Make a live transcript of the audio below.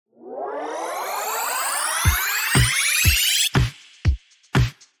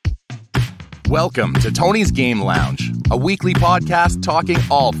Welcome to Tony's Game Lounge, a weekly podcast talking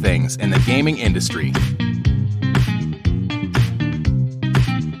all things in the gaming industry.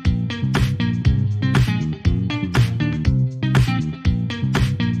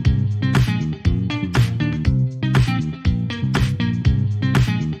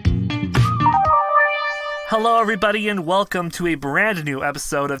 Hello everybody and welcome to a brand new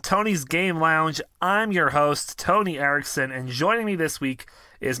episode of Tony's Game Lounge. I'm your host, Tony Erickson, and joining me this week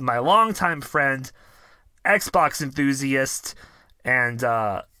is my longtime friend, Xbox enthusiast, and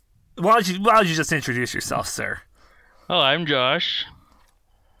why don't you just introduce yourself, sir? Oh, I'm Josh.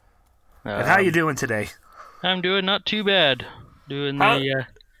 And how you doing today? I'm doing not too bad. Doing the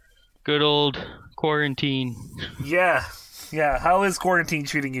good old quarantine. Yeah. How is quarantine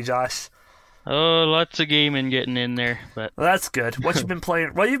treating you, Josh? Oh, lots of gaming getting in there, but Well, that's good. What you've been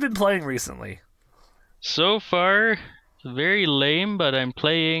playing? What you've been playing recently? so far, it's very lame. But I'm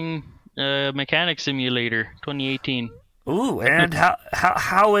playing Mechanic Simulator 2018. Ooh, and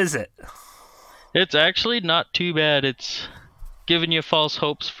how is it? It's actually not too bad. It's giving you false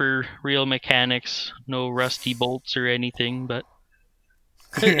hopes for real mechanics. No rusty bolts or anything, but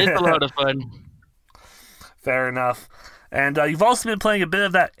it's a lot of fun. Fair enough. And you've also been playing a bit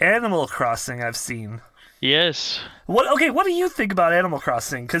of that Animal Crossing I've seen. Yes. What do you think about Animal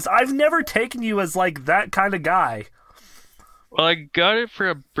Crossing? Because I've never taken you as, like, that kind of guy. Well, I got it for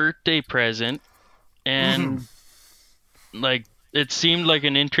a birthday present, and like it seemed like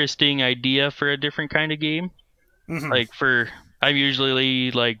an interesting idea for a different kind of game. Like I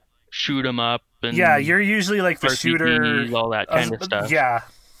usually like shoot 'em up and Yeah, you're usually, like, the shooter. RPGs, all that kind of stuff. Yeah.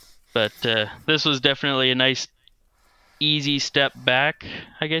 But this was definitely a nice, easy step back,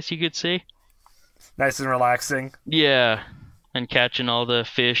 I guess you could say. Nice and relaxing. Yeah, and catching all the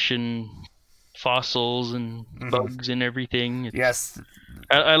fish and fossils and bugs and everything. Yes.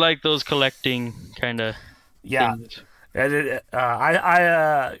 I like those collecting kind of Yeah. things. And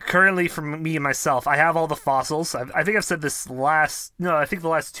I currently, for me and myself, I have all the fossils. I think I've said this the last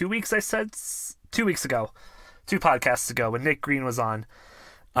 2 weeks I said, 2 weeks ago, 2 podcasts ago when Nick Green was on.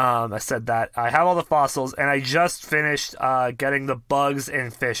 I said that I have all the fossils, and I just finished getting the bugs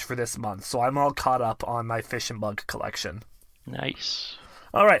and fish for this month, so I'm all caught up on my fish and bug collection. Nice.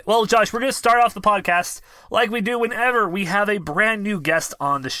 All right, well, Josh, we're going to start off the podcast like we do whenever we have a brand new guest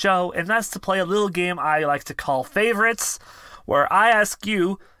on the show, and that's to play a little game I like to call Favorites, where I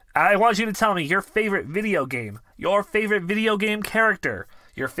want you to tell me your favorite video game, your favorite video game character,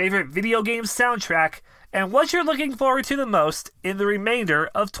 your favorite video game soundtrack, and what you're looking forward to the most in the remainder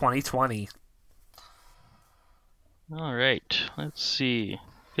of 2020. All right. Let's see.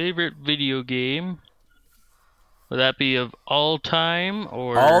 Favorite video game? Would that be of all time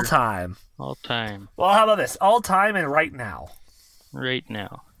or All time. All time. Well, how about this? All time and right now. Right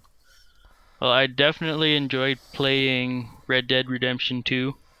now. Well, I definitely enjoyed playing Red Dead Redemption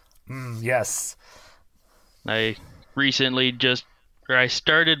 2. Yes. I recently I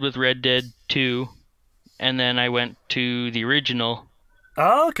started with Red Dead 2, and then I went to the original.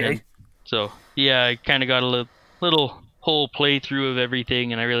 Oh, okay. And so, yeah, I kind of got a little whole playthrough of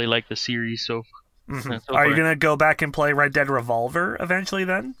everything, and I really like the series so Are you going to go back and play Red Dead Revolver eventually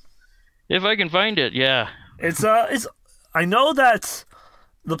then? If I can find it, yeah. It's I know that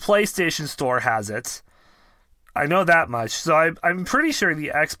the PlayStation Store has it. I know that much. So I'm pretty sure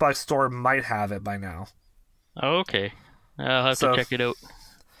the Xbox Store might have it by now. Oh, okay. I'll have to check it out.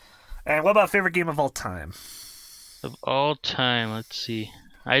 And what about favorite game of all time? Of all time, let's see.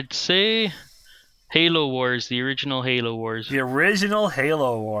 I'd say Halo Wars, the original Halo Wars. The original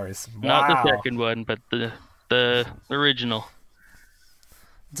Halo Wars. Wow. Not the second one, but the original.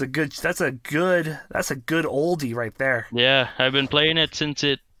 That's a good oldie right there. Yeah, I've been playing it since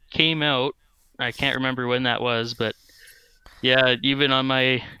it came out. I can't remember when that was, but yeah, even on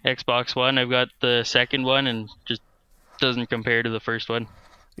my Xbox One, I've got the second one and just doesn't compare to the first one.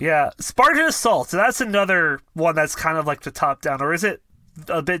 Yeah, Spartan Assault. So that's another one that's kind of like the top down, or is it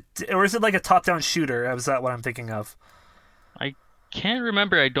like a top down shooter? Is that what I'm thinking of? I can't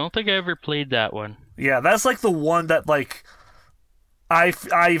remember. I don't think I ever played that one. Yeah, that's like the one that like I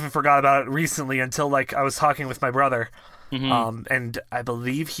even forgot about it recently until like I was talking with my brother, and I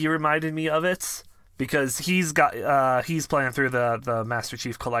believe he reminded me of it because he's playing through the Master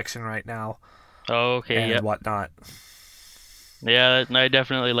Chief Collection right now. Oh, okay, and whatnot. Yeah, I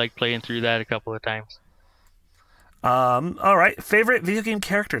definitely like playing through that a couple of times. All right. Favorite video game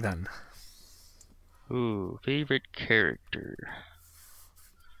character then? Ooh, favorite character.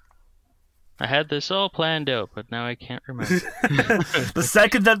 I had this all planned out, but now I can't remember. the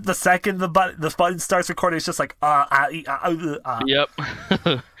second the button starts recording, it's just like Yep.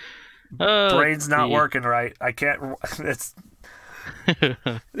 Brain's not working right. I can't. It's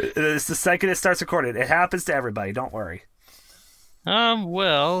the second it starts recording. It happens to everybody. Don't worry.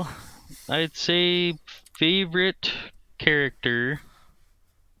 Well, I'd say favorite character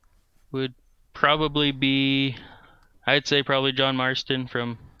would probably be, I'd say probably John Marston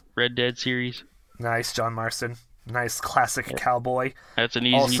from Red Dead series. Nice, John Marston. Nice classic cowboy. That's an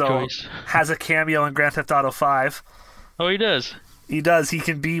easy choice. Has a cameo in Grand Theft Auto 5. Oh, he does? He does. He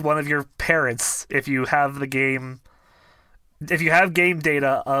can be one of your parents if you have the game. If you have game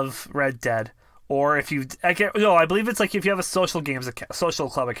data of Red Dead, or if you, I believe it's like if you have a social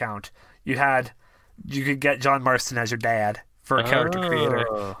club account, you could get John Marston as your dad for a character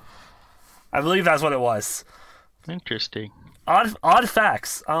creator. I believe that's what it was. Interesting. Odd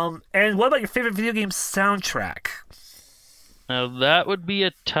facts. And what about your favorite video game soundtrack? Now that would be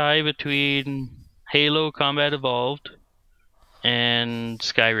a tie between Halo Combat Evolved and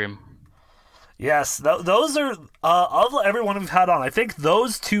Skyrim. Yes, those are of everyone we've had on. I think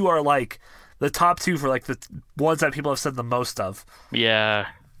those two are like the top two for like the ones that people have said the most of. Yeah.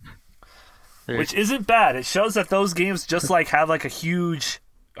 Which isn't bad. It shows that those games just like have like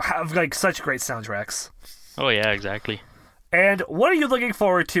such great soundtracks. Oh yeah, exactly. And what are you looking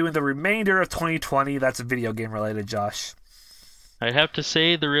forward to in the remainder of 2020 that's video game related, Josh? I'd have to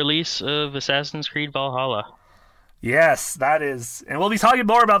say the release of Assassin's Creed Valhalla. Yes, that is. And we'll be talking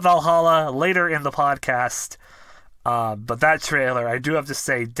more about Valhalla later in the podcast. But that trailer, I do have to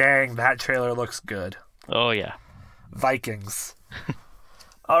say, dang, that trailer looks good. Oh, yeah. Vikings.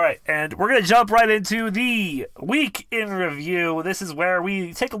 All right, and we're going to jump right into the Week in Review. This is where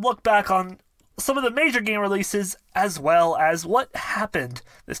we take a look back on some of the major game releases as well as what happened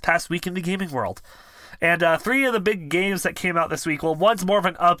this past week in the gaming world. And 3 of the big games that came out this week, well, one's more of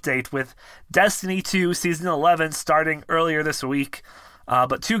an update with Destiny 2 Season 11 starting earlier this week.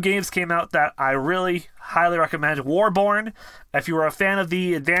 But 2 games came out that I really highly recommend. Warborn, if you were a fan of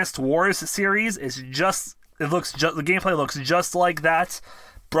the Advanced Wars series, the gameplay looks just like that,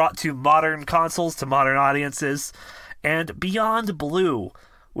 brought to modern consoles, to modern audiences. And Beyond Blue,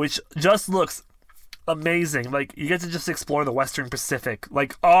 which just looks amazing. Like, you get to just explore the Western Pacific,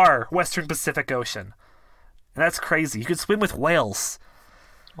 like our Western Pacific Ocean. And that's crazy. You could swim with whales.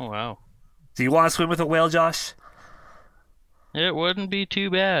 Oh, wow. Do you want to swim with a whale, Josh? It wouldn't be too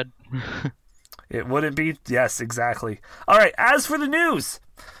bad. It wouldn't be. Yes, exactly. All right, as for the news,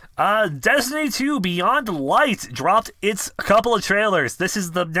 Destiny 2 Beyond Light dropped its couple of trailers. This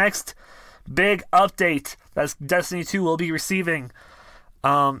is the next big update that Destiny 2 will be receiving.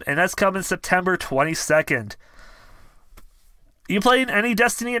 And that's coming September 22nd. You playing any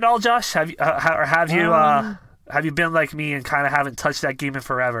Destiny at all, Josh? Have you been like me and kind of haven't touched that game in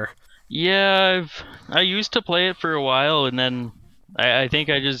forever? Yeah, I used to play it for a while, and then I think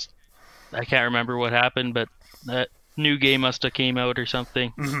I can't remember what happened, but that new game must have came out or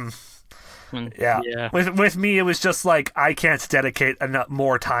something. Mm-hmm. Yeah. With me, it was just like I can't dedicate enough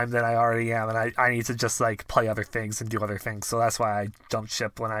more time than I already am, and I need to just like play other things and do other things. So that's why I jumped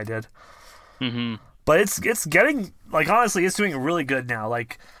ship when I did. Mm-hmm. But it's getting, like, honestly, it's doing really good now.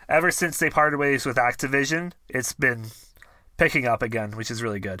 Like, ever since they parted ways with Activision, it's been picking up again, which is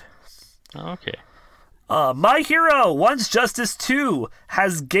really good. Okay. My Hero, One's Justice 2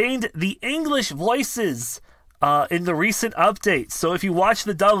 has gained the English voices in the recent update. So if you watch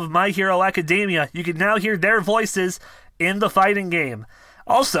the dub of My Hero Academia, you can now hear their voices in the fighting game.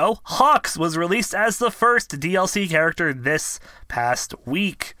 Also, Hawks was released as the first DLC character this past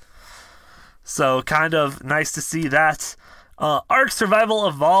week. So kind of nice to see that. Ark Survival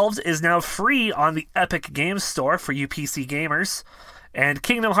Evolved is now free on the Epic Games Store for you PC gamers. And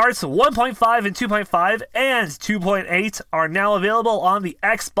Kingdom Hearts 1.5 and 2.5 and 2.8 are now available on the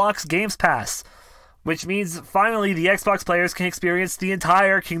Xbox Games Pass, which means finally the Xbox players can experience the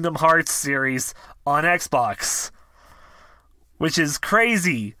entire Kingdom Hearts series on Xbox. Which is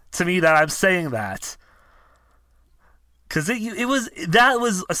crazy to me that I'm saying that. Because that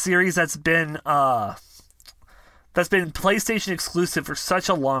was a series that's been PlayStation exclusive for such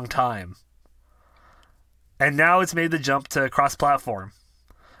a long time. And now it's made the jump to cross-platform.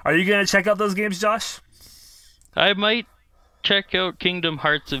 Are you going to check out those games, Josh? I might check out Kingdom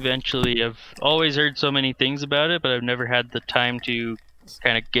Hearts eventually. I've always heard so many things about it, but I've never had the time to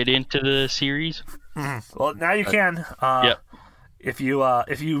kind of get into the series. Mm-hmm. Well, now you can. Yep. If you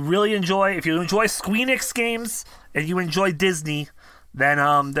enjoy Squeenix games and you enjoy Disney,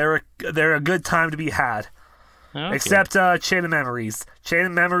 then they're a good time to be had. Okay. Except Chain of Memories. Chain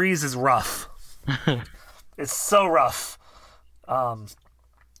of Memories is rough. It's so rough.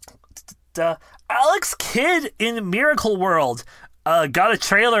 Alex Kidd in Miracle World. got a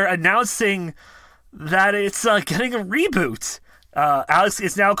trailer announcing that it's getting a reboot.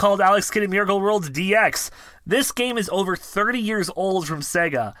 It's now called Alex Kidd in Miracle World DX. This game is over 30 years old from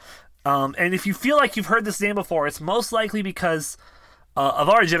Sega. And if you feel like you've heard this name before, it's most likely because of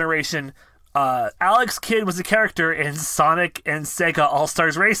our generation. Alex Kidd was a character in Sonic and Sega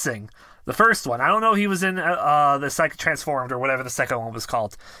All-Stars Racing, the first one. I don't know if he was in the second Transformed or whatever the second one was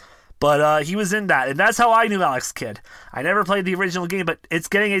called. But he was in that, and that's how I knew Alex Kidd. I never played the original game, but it's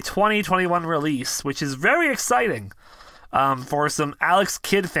getting a 2021 release, which is very exciting for some Alex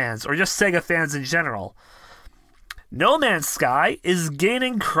Kidd fans, or just Sega fans in general. No Man's Sky is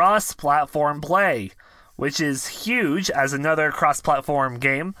gaining cross-platform play, which is huge as another cross-platform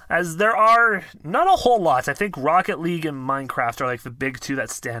game, as there are not a whole lot. I think Rocket League and Minecraft are like the big two that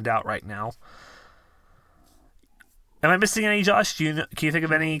stand out right now. Am I missing any, Josh? Can you think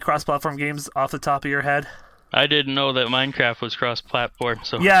of any cross-platform games off the top of your head? I didn't know that Minecraft was cross-platform.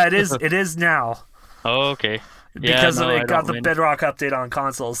 So yeah, it is. It is now. Oh, okay. Because it got the Bedrock update on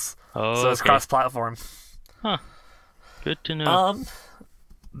consoles, so it's cross-platform. Huh. Good to know.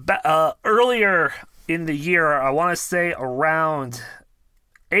 Earlier in the year, I want to say around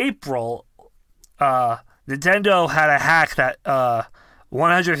April, Nintendo had a hack that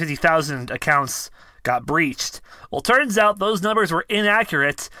 150,000 accounts got breached. Well, turns out those numbers were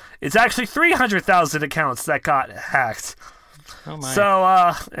inaccurate. It's actually 300,000 accounts that got hacked. Oh my. So,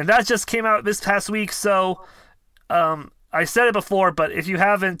 and that just came out this past week, so I said it before, but if you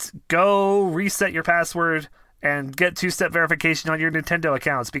haven't, go reset your password and get two-step verification on your Nintendo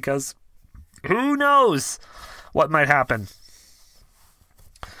accounts, because who knows what might happen.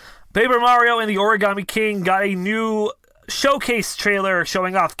 Paper Mario and the Origami King got a new showcase trailer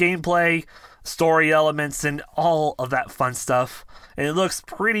showing off gameplay, story elements, and all of that fun stuff. And it looks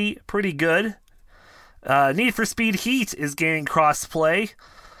pretty good. Need for Speed Heat is gaining cross-play.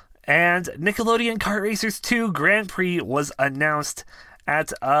 And Nickelodeon Kart Racers 2 Grand Prix was announced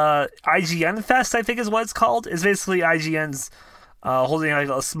at IGN Fest, I think is what it's called. It's basically IGN's holding like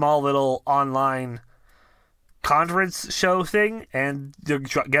a small little online conference show thing, and they're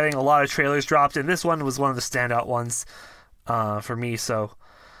getting a lot of trailers dropped, and this one was one of the standout ones for me. So,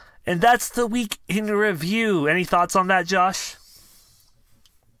 and that's the week in review. Any thoughts on that, Josh?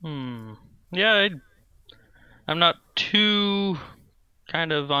 Yeah, I'm not too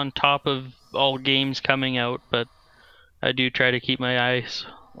kind of on top of all games coming out, but I do try to keep my eyes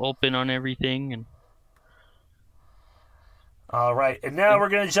open on everything. And all right, and now we're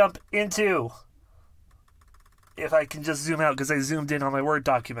going to jump into, if I can just zoom out because I zoomed in on my Word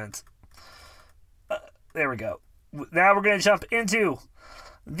document. There we go. Now we're going to jump into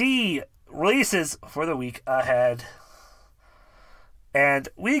the releases for the week ahead. And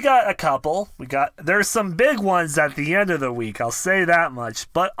we got a couple. There's some big ones at the end of the week, I'll say that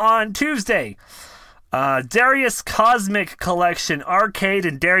much. But on Tuesday, Darius Cosmic Collection Arcade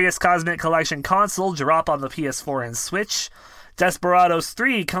and Darius Cosmic Collection Console drop on the PS4 and Switch. Desperados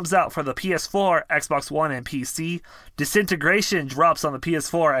 3 comes out for the PS4, Xbox One, and PC. Disintegration drops on the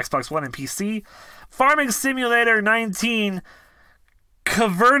PS4, Xbox One, and PC. Farming Simulator 19,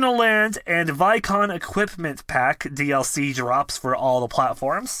 Cavernaland, and Vicon Equipment Pack DLC drops for all the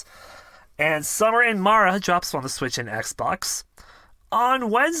platforms. And Summer in Mara drops on the Switch and Xbox. On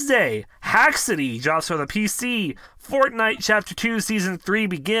Wednesday, Hack City drops for the PC. Fortnite Chapter 2 Season 3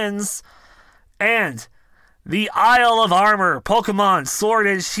 begins. And the Isle of Armor Pokemon Sword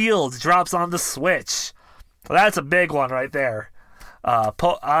and Shield drops on the Switch. Well, that's a big one right there.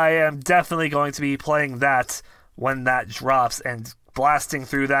 I am definitely going to be playing that when that drops and blasting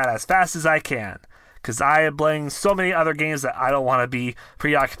through that as fast as I can, because I am playing so many other games that I don't want to be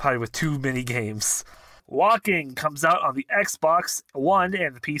preoccupied with too many games. Walking comes out on the Xbox One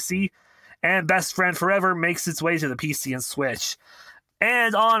and the PC, and Best Friend Forever makes its way to the PC and Switch.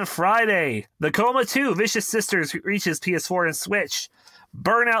 And on Friday, The Coma 2 Vicious Sisters reaches PS4 and Switch.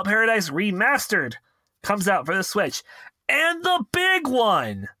 Burnout Paradise Remastered comes out for the Switch. And the big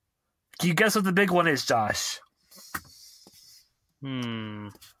one! Can you guess what the big one is, Josh? I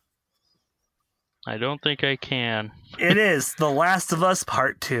don't think I can. It is The Last of Us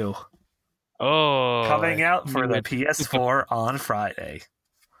Part 2. Oh. Coming out for the PS4 on Friday.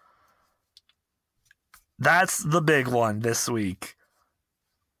 That's the big one this week.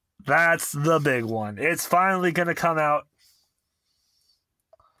 That's the big one. It's finally going to come out.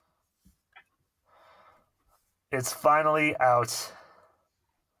 It's finally out.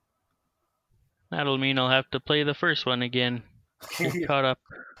 That'll mean I'll have to play the first one again. Get caught up.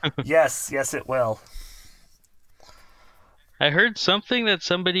 Yes, it will. I heard something that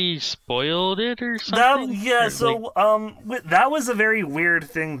somebody spoiled it or something. That was a very weird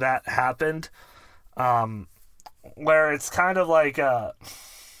thing that happened, where it's kind of like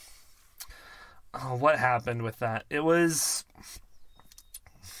what happened with that? It was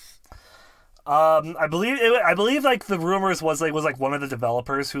I believe like the rumors was like one of the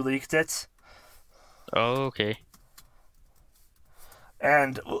developers who leaked it. Oh, okay.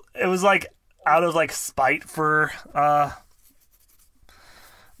 And it was like out of like spite for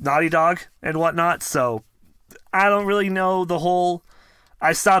Naughty Dog and whatnot, so I don't really know the whole.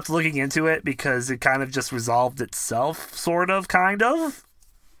 I stopped looking into it because it kind of just resolved itself, sort of, kind of.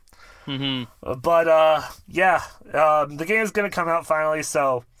 Mm-hmm. But the game's gonna come out finally,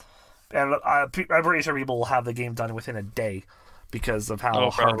 so, and I'm pretty sure people will have the game done within a day because of how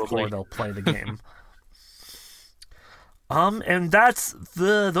hardcore they'll play the game. And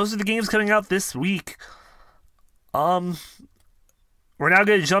those are the games coming out this week. We're now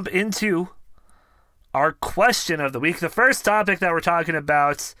going to jump into our question of the week. The first topic that we're talking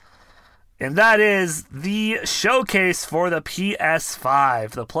about, and that is the showcase for the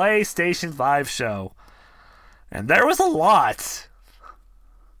PS5, the PlayStation 5 show. And there was a lot.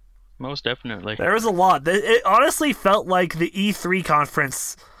 Most definitely. There was a lot. It honestly felt like the E3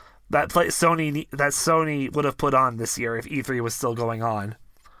 conference that Sony would have put on this year if E3 was still going on.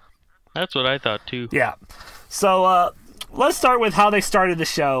 That's what I thought too. Yeah. So let's start with how they started the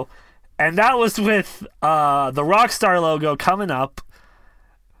show, and that was with the Rockstar logo coming up,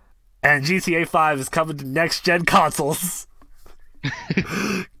 and GTA 5 is coming to next-gen consoles.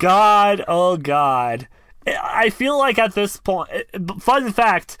 God, oh God. I feel like at this point, fun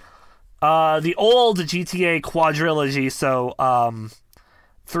fact, the old GTA quadrilogy, so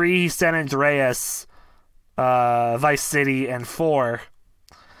 3 San Andreas, Vice City, and 4,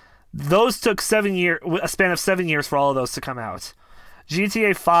 those took a span of 7 years for all of those to come out.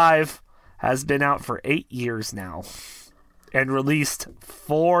 GTA 5 has been out for 8 years now and released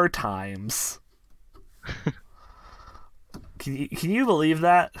 4 times. Can you believe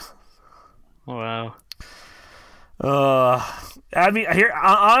that? Wow. I mean, here,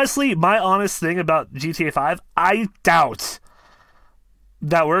 honestly, my honest thing about GTA 5, I doubt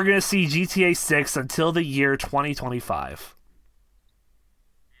that we're going to see GTA 6 until the year 2025.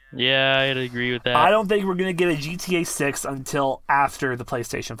 Yeah, I'd agree with that. I don't think we're going to get a GTA 6 until after the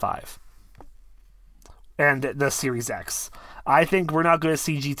PlayStation 5 and the Series X. I think we're not going to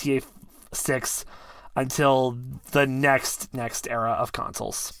see GTA 6 until the next era of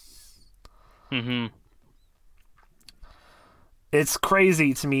consoles. Mm-hmm. It's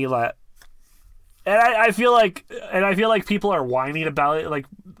crazy to me that, and I feel like people are whining about it, like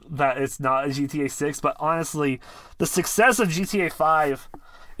that it's not a GTA 6. But honestly, the success of GTA 5.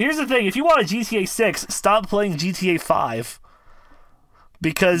 Here's the thing: if you want a GTA 6, stop playing GTA 5.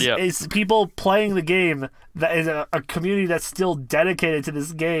 Because it's people playing the game that is a community that's still dedicated to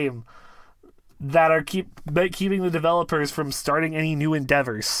this game that are keeping the developers from starting any new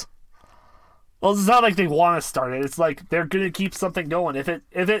endeavors. Well, it's not like they want to start it. It's like they're gonna keep something going. If it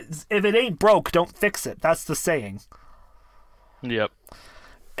ain't broke, don't fix it. That's the saying. Yep.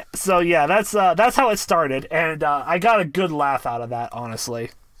 So yeah, that's how it started, and I got a good laugh out of that,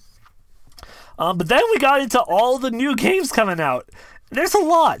 honestly. But then we got into all the new games coming out. There's a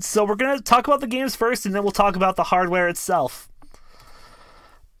lot, so we're gonna talk about the games first, and then we'll talk about the hardware itself.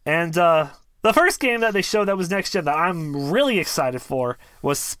 And the first game that they showed that was next gen that I'm really excited for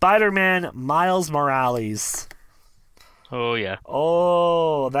was Spider-Man Miles Morales. Oh yeah.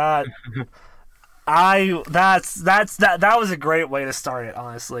 Oh, that was a great way to start it,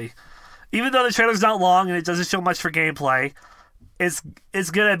 honestly. Even though the trailer's not long and it doesn't show much for gameplay, it's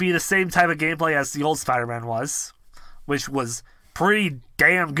gonna be the same type of gameplay as the old Spider-Man was, which was pretty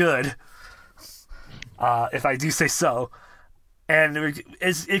damn good, if I do say so. And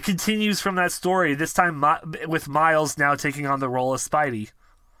it continues from that story, this time with Miles now taking on the role of Spidey.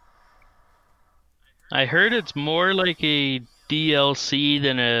 I heard it's more like a DLC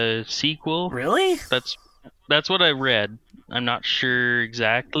than a sequel. Really? That's what I read. I'm not sure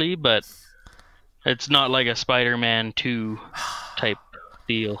exactly, but it's not like a Spider-Man 2 type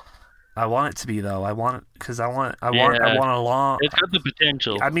deal. I want it to be though. I want it because I want a long. It's got the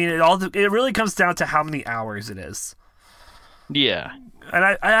potential. I mean, it really comes down to how many hours it is. Yeah.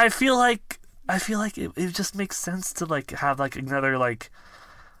 And I feel like it just makes sense to like have like another like,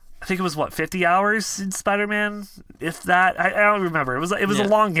 I think it was 50 hours in Spider-Man, if that. I don't remember. It was a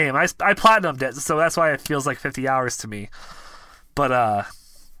long game. I platinumed it, so that's why it feels like 50 hours to me. But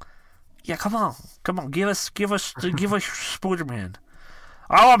yeah, come on, give us Spider-Man.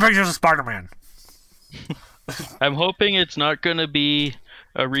 I want pictures of Spider-Man. I'm hoping it's not going to be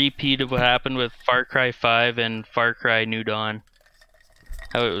a repeat of what happened with Far Cry 5 and Far Cry New Dawn.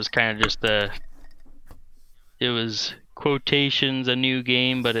 How it was kind of just it was quotations a new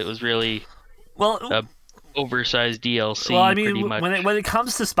game, but it was really a oversized DLC. Well, I mean, pretty much. when it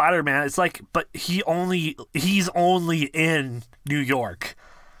comes to Spider-Man, it's like, but he's only in New York.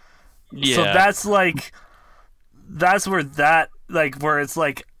 Yeah. So that's where where it's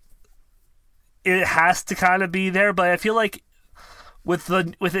like it has to kind of be there. But I feel like with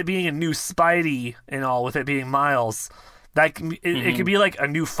it being a new Spidey and all, with it being Miles, it could be like a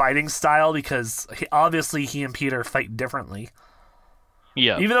new fighting style because obviously he and Peter fight differently.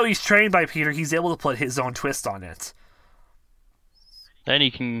 Yeah. Even though he's trained by Peter, he's able to put his own twist on it. And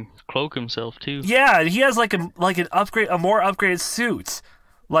he can cloak himself too. Yeah, he has like a more upgraded suit.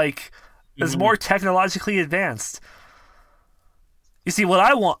 Like is more technologically advanced. You see, what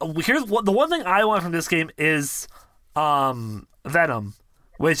I want the one thing I want from this game is Venom,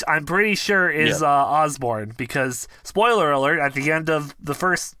 which I'm pretty sure is Osborn, because spoiler alert, at the end of the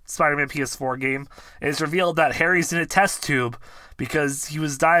first Spider-Man PS4 game, it's revealed that Harry's in a test tube because he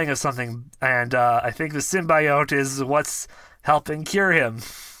was dying of something, and I think the symbiote is what's helping cure him.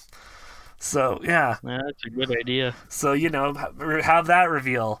 So yeah, that's a good idea. So have that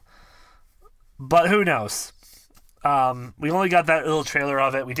reveal. But who knows? We only got that little trailer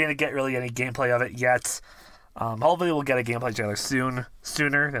of it. We didn't get really any gameplay of it yet. Hopefully we'll get a gameplay trailer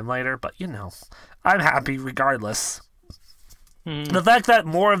sooner than later. But I'm happy regardless. The fact that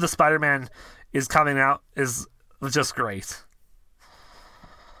more of the Spider-Man is coming out is just great.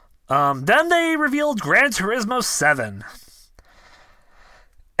 Then they revealed Gran Turismo 7.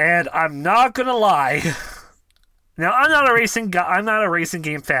 And I'm not gonna lie. Now, I'm not a racing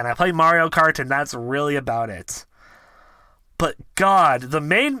game fan. I play Mario Kart, and that's really about it. But God, the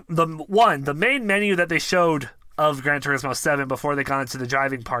main menu that they showed of Gran Turismo 7 before they got into the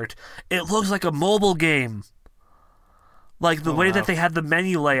driving part, it looks like a mobile game. Like the way that they had the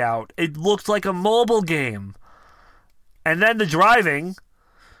menu layout, it looked like a mobile game. And then the driving,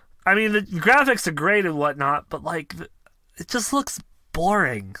 I mean, the graphics are great and whatnot, but it just looks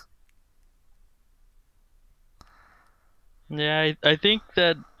boring. Yeah, I think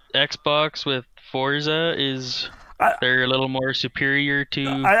that Xbox with Forza they're a little more superior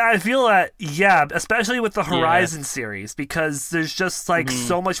to... I feel that, yeah, especially with the Horizon series, because there's just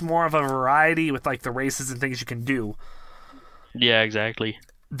so much more of a variety with the races and things you can do. Yeah, exactly.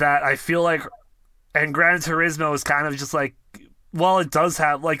 That I feel like, and Gran Turismo is kind of just it does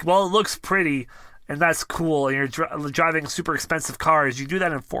have, it looks pretty, and that's cool, and you're driving super expensive cars, you do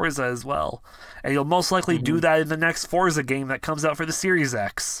that in Forza as well. And you'll most likely do that in the next Forza game that comes out for the Series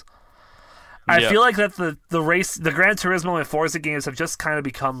X. I feel like that the Gran Turismo and Forza games have just kind of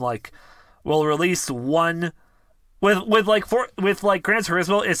become we'll release one with Gran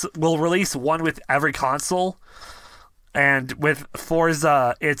Turismo, we'll release one with every console, and with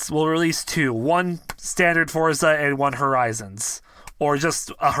Forza we'll release two, one standard Forza and one Horizons, or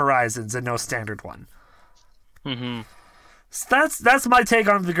just a Horizons and no standard one. So that's my take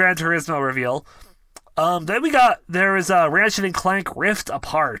on the Gran Turismo reveal. Then there is Ratchet and Clank Rift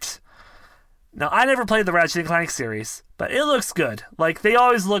Apart. Now, I never played the Ratchet and Clank series, but it looks good. They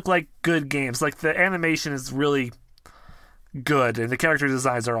always look like good games. The animation is really good, and the character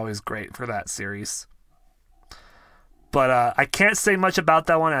designs are always great for that series. But I can't say much about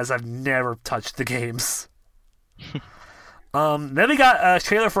that one, as I've never touched the games. Then we got a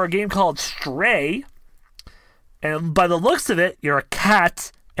trailer for a game called Stray. And by the looks of it, you're a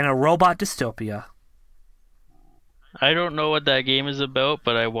cat in a robot dystopia. I don't know what that game is about,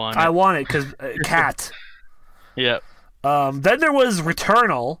 but I want it. I want it because cat. Yeah. Then there was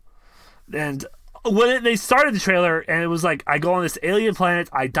Returnal, and when they started the trailer, and it was I go on this alien planet,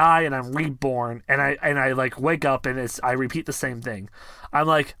 I die, and I'm reborn, and I wake up, and I repeat the same thing. I'm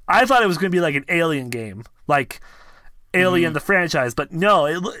I thought it was gonna be an Alien game, Alien the franchise, but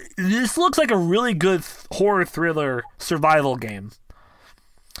no, this looks like a really good horror thriller survival game.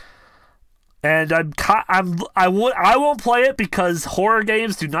 And I won't play it because horror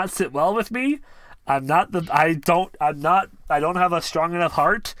games do not sit well with me. I don't have a strong enough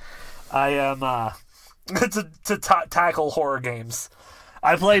heart. I am to tackle horror games.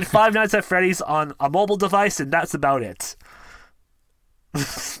 I played Five Nights at Freddy's on a mobile device, and that's about it.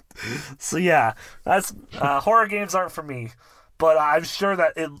 So yeah, that's horror games aren't for me, but I'm sure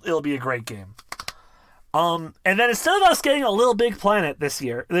that it'll be a great game. And then instead of us getting a Little Big Planet this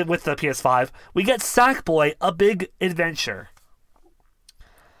year with the PS5, we get Sackboy: A Big Adventure.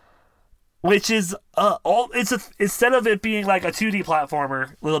 which is instead of it being like a 2D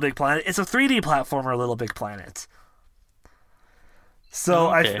platformer, Little Big Planet, it's a 3D platformer, Little Big Planet. So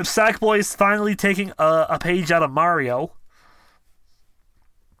Sackboy's finally taking a page out of Mario,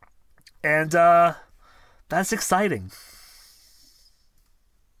 and that's exciting.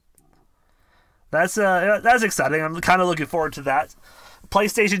 That's exciting. I'm kind of looking forward to that.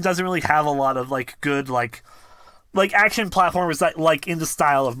 PlayStation doesn't really have a lot of like good like action platformers that like in the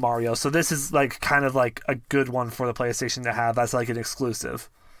style of Mario. So this is like kind of like a good one for the PlayStation to have. That's like an exclusive.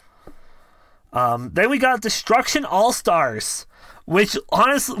 Then we got Destruction All Stars, which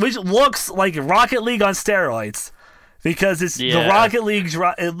looks like Rocket League on steroids, because it's the Rocket League.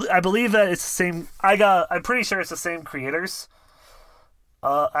 I believe that it's the same. I'm pretty sure it's the same creators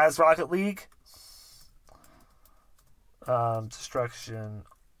as Rocket League. Destruction.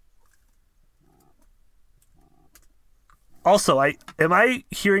 Also, am I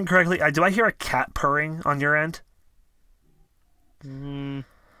hearing correctly? Do I hear a cat purring on your end? I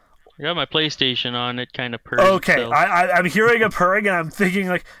got my PlayStation on. It kind of purrs. Okay, itself. I'm hearing a purring, and I'm thinking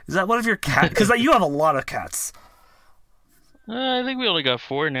like, is that one of your cats? Because you have a lot of cats. I think we only got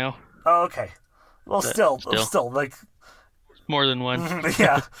 4 now. Oh, okay. Well, still, like more than one.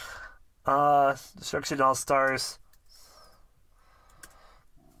 Yeah. Destruction All Stars.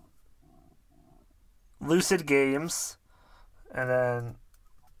 Lucid Games. And then...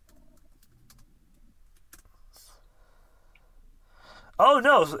 Oh,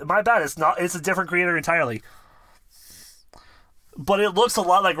 no, my bad. It's a different creator entirely. But it looks a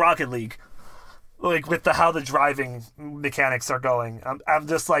lot like Rocket League. Like, with how the driving mechanics are going. I'm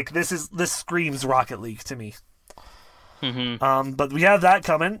just like, this screams Rocket League to me. Mm-hmm. But we have that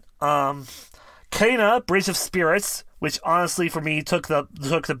coming. Kena, Bridge of Spirits, which honestly for me took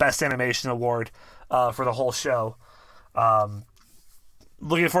the best animation award for the whole show.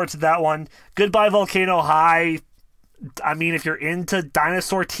 Looking forward to that one. Goodbye Volcano High. I mean, if you're into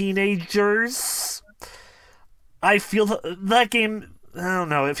dinosaur teenagers, I feel that game, I don't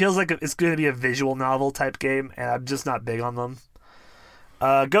know, it feels like it's going to be a visual novel type game, and I'm just not big on them.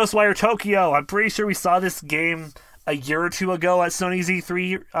 Ghostwire Tokyo, I'm pretty sure we saw this game a year or two ago at Sony's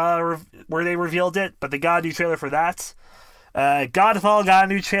E3 where they revealed it, but they got a new trailer for that. Godfall got a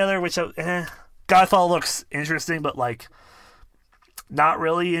new trailer, which Godfall looks interesting, but like not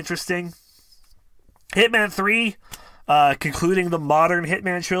really interesting. Hitman 3, concluding the modern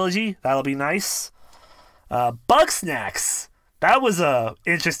Hitman trilogy. That'll be nice. Bugsnax, that was a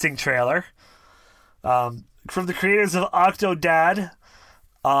interesting trailer. From the creators of Octodad.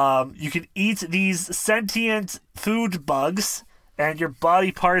 You can eat these sentient food bugs, and your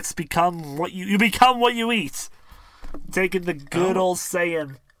body parts become what you become what you eat. Taking the good old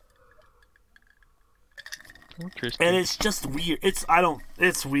saying. Interesting. And it's just weird.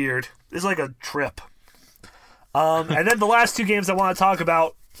 It's weird. It's like a trip. And then the last 2 games I want to talk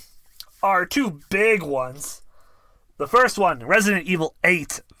about are 2 big ones. The first one, Resident Evil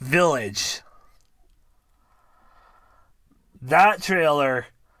 8 Village. That trailer,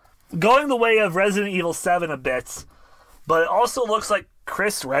 going the way of Resident Evil 7 a bit, but it also looks like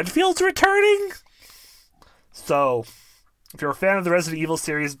Chris Redfield's returning. So, if you're a fan of the Resident Evil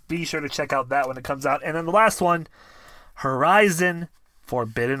series, be sure to check out that when it comes out. And then the last one, Horizon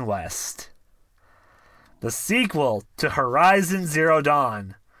Forbidden West. The sequel to Horizon Zero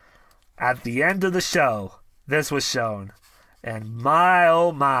Dawn. At the end of the show, this was shown. And my,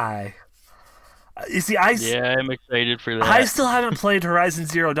 oh my. You see, I'm excited for that. I still haven't played Horizon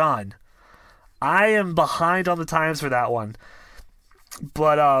Zero Dawn. I am behind on the times for that one.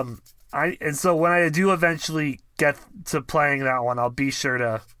 But, so when I do eventually get to playing that one, I'll be sure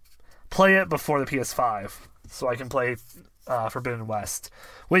to play it before the PS5 so I can play Forbidden West.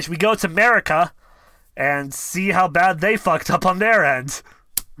 Which we go to America and see how bad they fucked up on their end.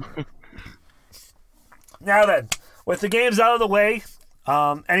 Now then, with the games out of the way,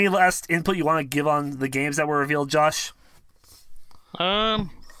 any last input you want to give on the games that were revealed, Josh? Well,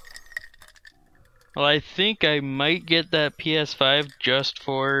 I think I might get that PS5 just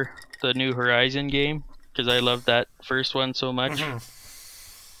for the new Horizon game, because I love that first one so much. Mm-hmm.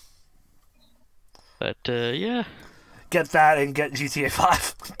 But, yeah. Get that and get GTA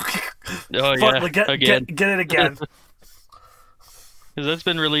 5. Oh, yeah, again. Get it again. Because that's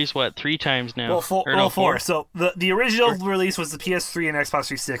been released, 3 times now? Well, 4. So the original release was the PS3 and Xbox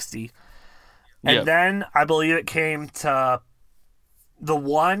 360. And then I believe it came to the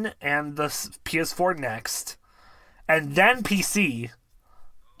One and the PS4 next. And then PC.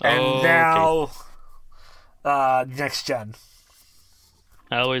 And now next gen.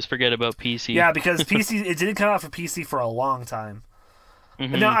 I always forget about PC. Yeah, because PC, it didn't come out for PC for a long time.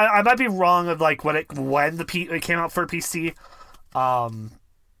 Now I might be wrong of like when it came out for PC,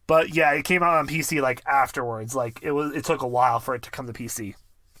 but yeah, it came out on PC like afterwards. Like it took a while for it to come to PC.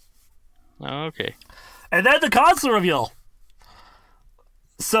 Oh, okay. And then the console reveal.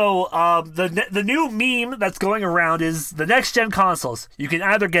 So the new meme that's going around is the next gen consoles. You can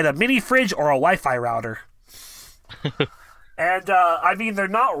either get a mini fridge or a Wi-Fi router. And I mean, they're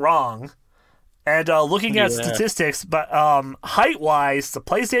not wrong. And looking at statistics, but height-wise, the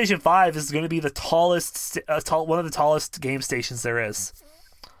PlayStation 5 is going to be the tallest, one of the tallest game stations there is.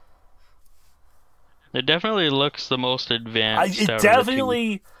 It definitely looks the most advanced. It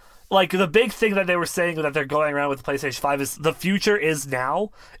definitely, like, the big thing that they were saying that they're going around with the PlayStation 5 is the future is now.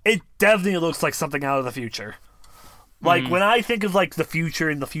 It definitely looks like something out of the future. Like, when I think of, like, the future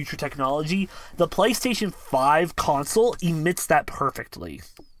and the future technology, the PlayStation 5 console emits that perfectly.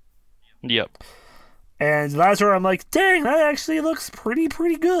 Yep. And that's where I'm like, dang, that actually looks pretty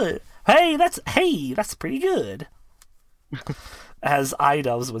good. Hey, that's pretty good. As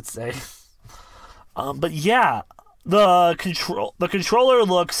iDubbbz would say. But yeah, the controller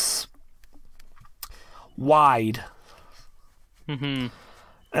looks wide. Mm-hmm.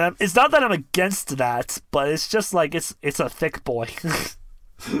 It's not that I'm against that, but it's just like it's a thick boy.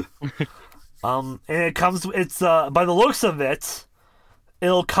 And it's by the looks of it,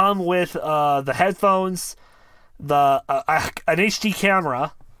 it'll come with the headphones, an HD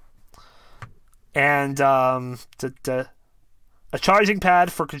camera, and a charging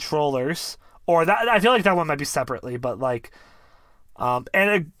pad for controllers. Or that, I feel like that one might be separately, but like,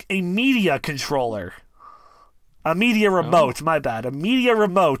 and a media controller, a media remote. My bad, a media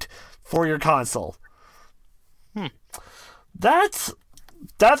remote for your console. That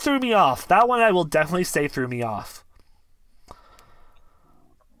threw me off. That one I will definitely say threw me off.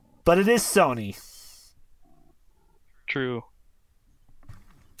 But it is Sony. True.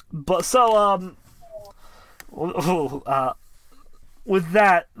 But so with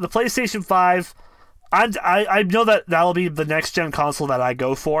that, the PlayStation 5, I know that that'll be the next gen console that I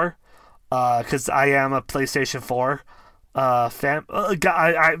go for, because I am a PlayStation 4 fan.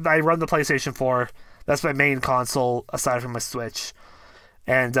 I run the PlayStation 4. That's my main console aside from my Switch,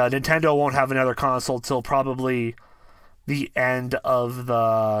 and Nintendo won't have another console till probably the end of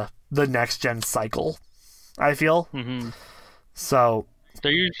the next gen cycle, I feel. Mm-hmm. So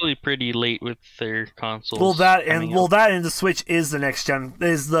they're usually pretty late with their consoles. That and the Switch is the next gen,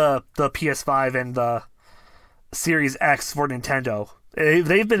 is the PS5 and the Series X for Nintendo.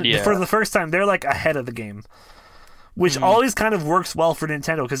 They've been for the first time they're like ahead of the game, which always kind of works well for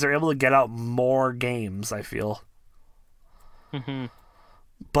Nintendo because they're able to get out more games, I feel. Mm-hmm.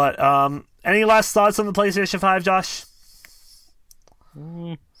 But any last thoughts on the PlayStation 5, Josh?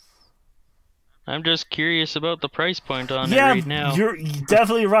 I'm just curious about the price point on it right now. You're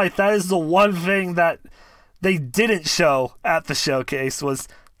definitely right. That is the one thing that they didn't show at the showcase was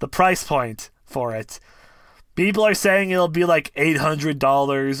the price point for it. People are saying it'll be like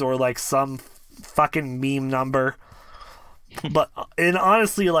 $800 or like some fucking meme number. But and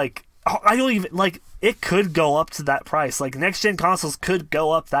honestly, like, I don't even like it could go up to that price. Like next gen consoles could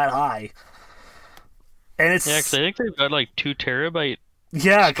go up that high. And it's because I think they've got like 2 terabyte.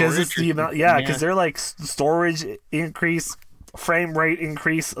 Yeah, because it's the amount. Yeah, because they're like storage increase, frame rate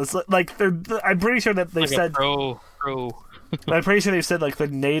increase. It's like I'm pretty sure that they said pro. I'm pretty sure they said like the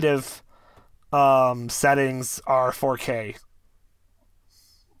native settings are 4K.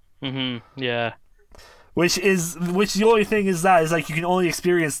 Yeah. Which the only thing is like you can only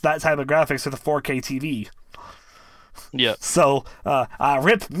experience that type of graphics with a 4K TV. Yeah. So,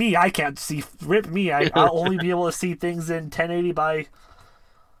 rip me. I can't see. Rip me. I'll only be able to see things in 1080 by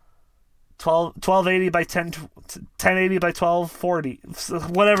 1280 by 1080 by 1240,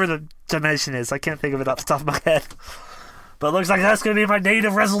 whatever the dimension is. I can't think of it off the top of my head. But it looks like that's going to be my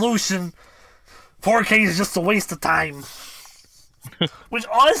native resolution. 4K is just a waste of time. Which,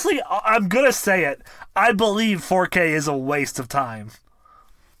 honestly, I'm going to say it. I believe 4K is a waste of time.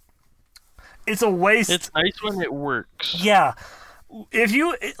 It's a waste. It's nice when it works. Yeah. If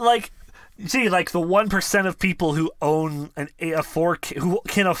you, like the 1% of people who own a 4K, who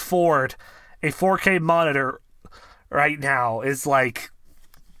can afford a 4K monitor right now is like,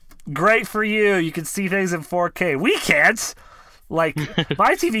 great for you. You can see things in 4K. We can't. Like,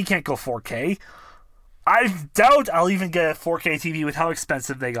 my TV can't go 4K. I doubt I'll even get a 4K TV with how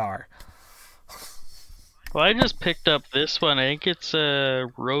expensive they are. Well, I just picked up this one. I think it's a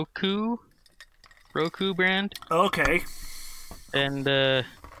Roku brand. Okay. And can't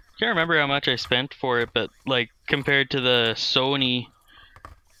remember how much I spent for it, but like compared to the Sony,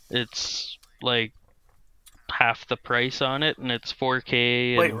 it's like half the price on it, and it's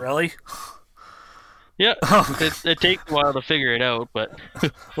 4K. Wait, really? Yeah, it takes a while to figure it out, but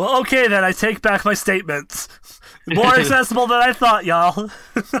Well, okay then. I take back my statements. More accessible than I thought, y'all.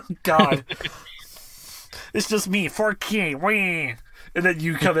 God, it's just me, 4K, wee. And then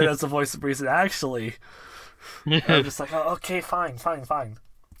you come in as the voice of reason. Actually, I'm just like, oh, okay, fine.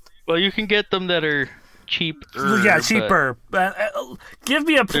 well, you can get them that are cheaper. Yeah, cheaper. Give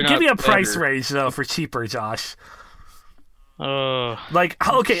me a price better. range though for cheaper, Josh. Like,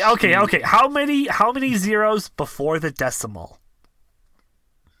 okay. How many zeros before the decimal?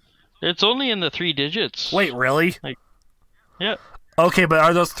 it's only in the 3 digits. Wait, really? Yeah. Okay, but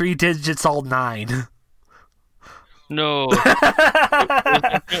are those 3 digits all 9? No.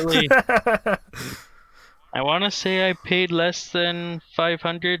 Definitely. I want to say I paid less than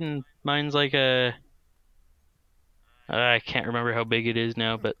 500, and mine's like I can't remember how big it is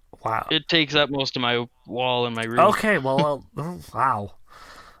now, but Wow. it takes up most of my wall in my room. Okay, well, wow.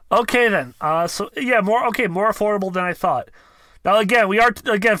 Okay then. So yeah, more affordable than I thought. Now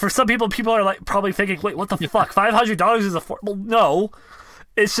again, for some people are like probably thinking, wait, what the fuck? $500 is affordable? No,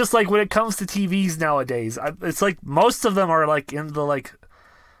 it's just like when it comes to TVs nowadays, it's like most of them are like in the like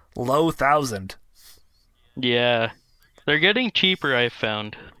low thousand. Yeah, they're getting cheaper. I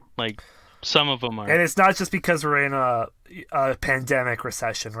found like some of them are. And it's not just because we're in a pandemic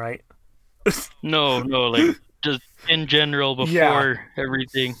recession, right? No, like just in general before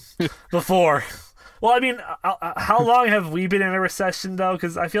everything. Before. Well, I mean, how long have we been in a recession though?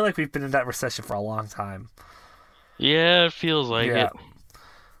 Because I feel like we've been in that recession for a long time. Yeah, it feels like it.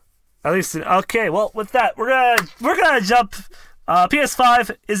 At least, okay. Well, with that, we're gonna jump.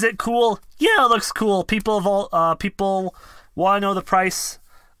 PS5, is it cool? Yeah, it looks cool. People want to know the price,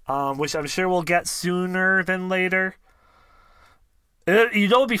 which I'm sure we'll get sooner than later. You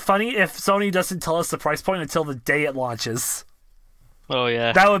know, it'd be funny if Sony doesn't tell us the price point until the day it launches. Oh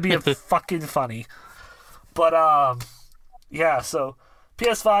yeah, that would be fucking funny. But yeah. So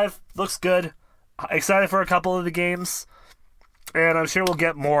PS5 looks good. Excited for a couple of the games, and I'm sure we'll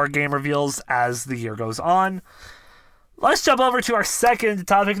get more game reveals as the year goes on. Let's jump over to our second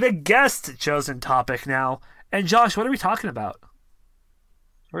topic, the guest chosen topic now. And Josh, what are we talking about?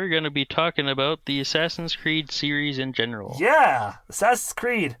 We're going to be talking about the Assassin's Creed series in general. Yeah, Assassin's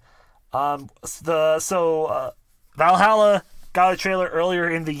Creed. Valhalla got a trailer earlier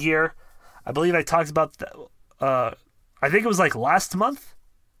in the year. I believe I talked about that. I think it was like last month,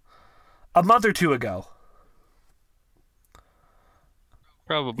 a month or two ago.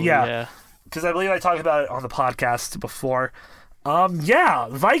 Probably, yeah. Because I believe I talked about it on the podcast before. Yeah,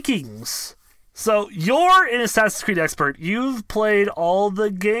 Vikings. So you're an Assassin's Creed expert. You've played all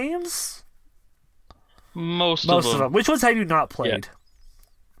the games? Most of them. Which ones have you not played?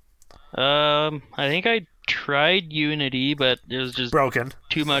 Yeah. I think I tried Unity, but it was just broken.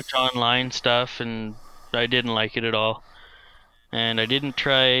 Too much online stuff, and I didn't like it at all. And I didn't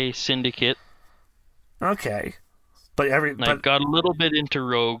try Syndicate. Okay. I got a little bit into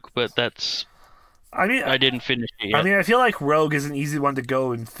Rogue, but I didn't finish it yet. I mean, I feel like Rogue is an easy one to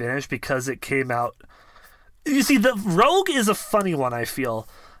go and finish because it came out. You see, the Rogue is a funny one, I feel,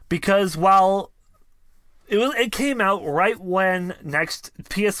 because while it came out right when next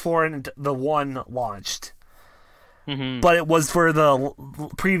PS4 and the One launched, but it was for the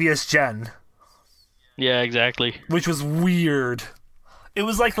previous gen. Yeah, exactly. Which was weird. It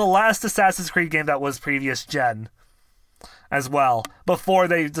was like the last Assassin's Creed game that was previous gen as well, before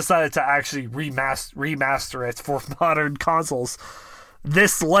they decided to actually remaster it for modern consoles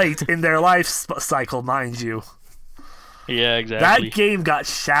this late in their life cycle, mind you. Yeah, exactly. That game got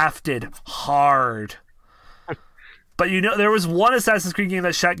shafted hard. But you know, there was one Assassin's Creed game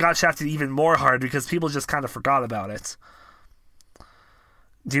that got shafted even more hard because people just kind of forgot about it.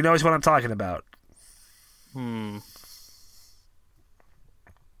 Do you know which one I'm talking about?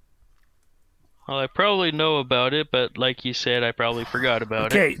 Well, I probably know about it, but like you said, I probably forgot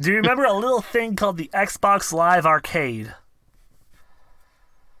about it. Okay, do you remember a little thing called the Xbox Live Arcade?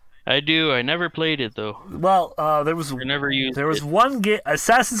 I do. I never played it, though. Well, there was one game,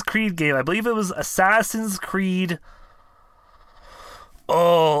 Assassin's Creed game. I believe it was Assassin's Creed.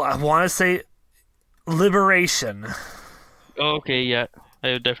 Oh, I want to say Liberation. Oh, okay, yeah.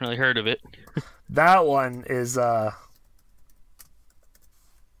 I've definitely heard of it. That one is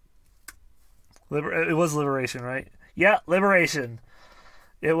it was Liberation, right? Yeah, Liberation.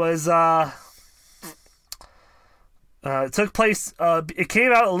 It was it took place it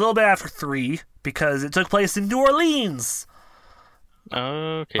came out a little bit after 3 because it took place in New Orleans.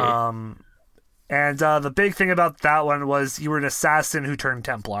 Okay. And the big thing about that one was you were an assassin who turned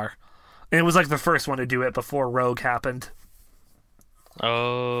Templar. And it was like the first one to do it before Rogue happened.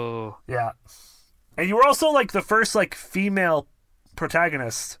 Oh. Yeah. And you were also like the first like female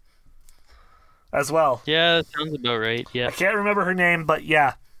protagonist as well. Yeah, that sounds about right. Yeah. I can't remember her name, but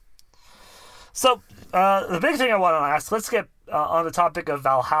yeah. So the big thing I want to ask, let's get on the topic of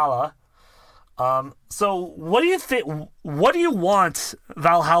Valhalla. So what do you think? What do you want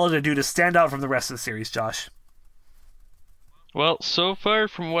Valhalla to do to stand out from the rest of the series, Josh? Well, so far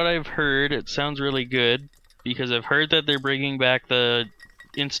from what I've heard, it sounds really good because I've heard that they're bringing back the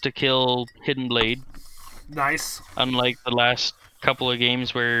insta-kill Hidden Blade. Nice. Unlike the last couple of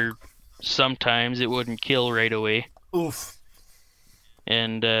games where sometimes it wouldn't kill right away. Oof.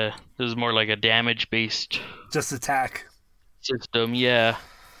 And this is more like a damage-based Just attack. system, yeah.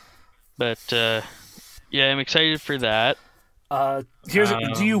 But yeah, I'm excited for that. Do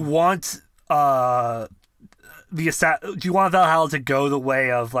you want do you want Valhalla to go the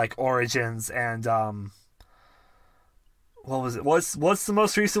way of like Origins and what was it? What's the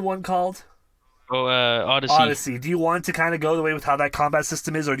most recent one called? Oh, Odyssey. Odyssey. Do you want it to kind of go the way with how that combat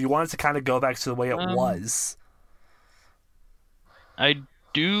system is, or do you want it to kind of go back to the way it was? I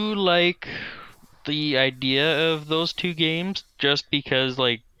do like the idea of those two games just because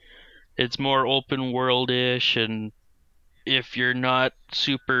like it's more open world-ish, and if you're not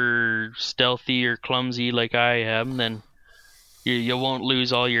super stealthy or clumsy like I am, then you won't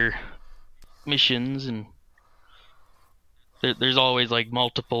lose all your missions, and there's always like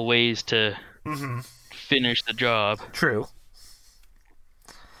multiple ways to finish the job. True.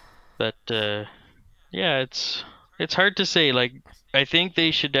 But yeah, it's hard to say. Like, I think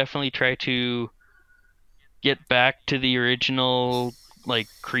they should definitely try to get back to the original like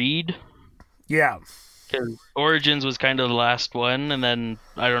Creed. Yeah. Because Origins was kind of the last one, and then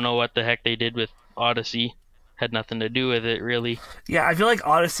I don't know what the heck they did with Odyssey. Had nothing to do with it, really. Yeah, I feel like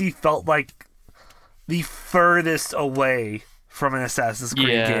Odyssey felt like the furthest away from an Assassin's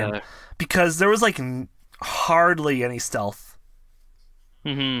Creed game. Because there was like hardly any stealth.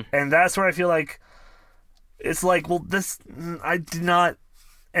 Mm-hmm. And that's where I feel like it's like, well, this, I did not,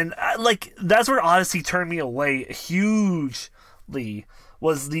 and like, that's where Odyssey turned me away hugely,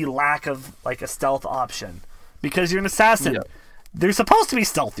 was the lack of like a stealth option. Because you're an assassin. Yeah. They're supposed to be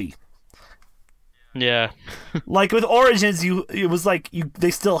stealthy. Yeah. Like with Origins, it was like they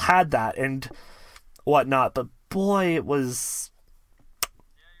still had that and whatnot, but boy, it was.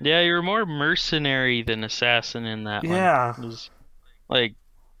 Yeah, you were more mercenary than assassin in that one. Yeah. It was, like,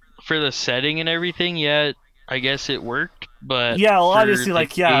 for the setting and everything, yeah, I guess it worked, but yeah, well, for obviously, the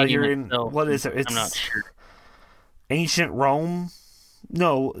like, yeah, game you're in, itself, what is it? It's I'm not sure. ancient Rome?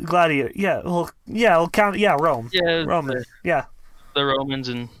 No, Gladiator. Yeah, well, we'll count. Yeah, Rome. Yeah, Roman. Yeah. The Romans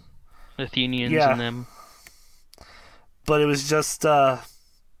and Athenians Yeah. and them. But it was just, I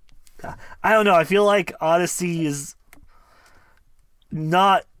don't know. I feel like Odyssey is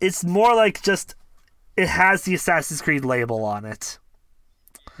not. It's more like just it has the Assassin's Creed label on it.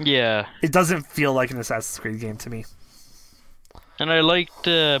 Yeah. It doesn't feel like an Assassin's Creed game to me. And I liked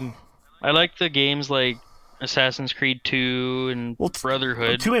the games like Assassin's Creed 2 and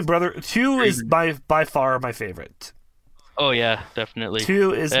Brotherhood. 2 is by far my favorite. Oh yeah, definitely.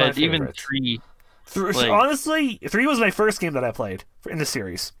 2 is my favorite. Even 3. Honestly, 3 was my first game that I played in the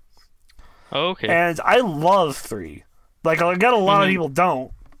series. Oh, okay. And I love 3. Like, I get a lot of people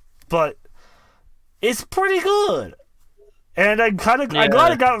don't, but it's pretty good. And I'm glad it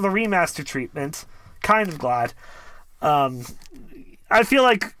got the remaster treatment. Kind of glad. I feel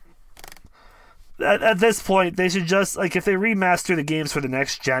like at this point they should just, like, if they remaster the games for the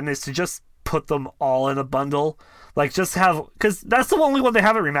next gen, is to just put them all in a bundle. Like, just have, because that's the only one they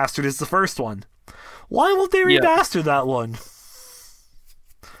haven't remastered is the first one. Why won't they remaster that one?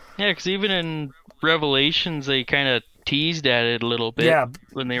 Yeah, because even in Revelations, they kind of teased at it a little bit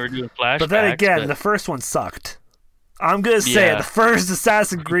when they were doing flashbacks. But then again, the first one sucked. I'm going to say it, the first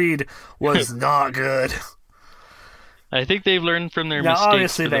Assassin's Creed was not good. I think they've learned from their mistakes.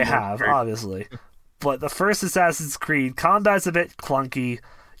 Obviously they have, obviously. But the first Assassin's Creed, combat's a bit clunky.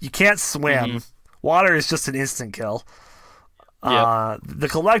 You can't swim. Water is just an instant kill. The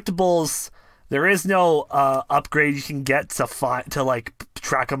collectibles, there is no upgrade you can get to like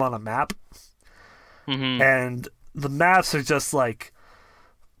track them on a map. And the maps are just like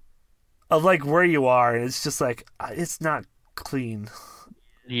of like where you are, and it's just like it's not clean.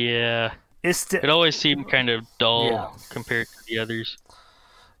 Yeah. It always seemed kind of dull compared to the others.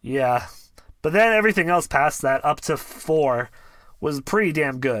 Yeah. But then everything else past that, up to 4, was pretty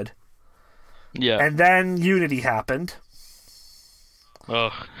damn good. Yeah. And then Unity happened.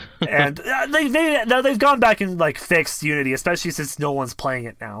 Oh. And they've gone back and like fixed Unity, especially since no one's playing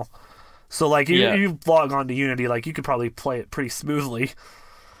it now. So like Yeah. you log on to Unity, like you could probably play it pretty smoothly.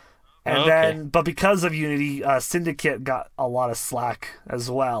 And Okay. then, but because of Unity, Syndicate got a lot of slack as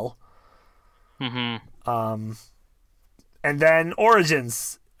well. Mm-hmm. And then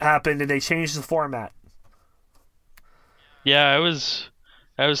Origins happened, and they changed the format. Yeah, I was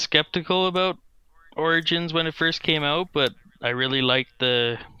skeptical about Origins when it first came out, but I really liked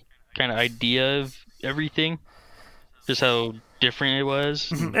the kind of idea of everything, just how different it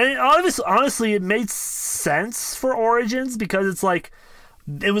was. And honestly, it made sense for Origins because it's like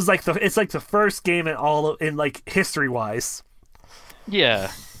it's like the first game in like history wise.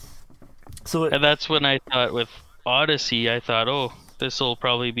 Yeah, So and that's when I thought with Odyssey, I thought, oh, this will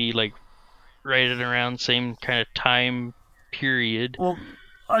probably be like right at around same kind of time period. well,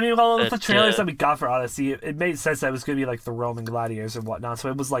 I mean, with the That, trailers that we got for Odyssey, it made sense that it was going to be like the Roman gladiators and whatnot. So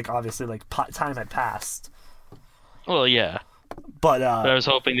it was like obviously like time had passed. Well, yeah, But but I was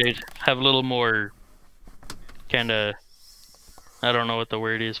hoping they'd have a little more kind of, I don't know what the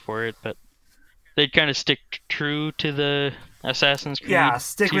word is for it, but they'd kind of stick true to the Assassin's Creed. yeah,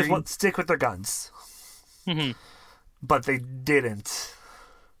 stick series. with their guns. Mhm. But they didn't.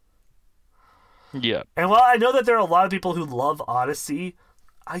 Yeah, And while I know that there are a lot of people who love Odyssey,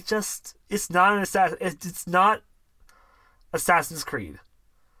 it's not Assassin's Creed.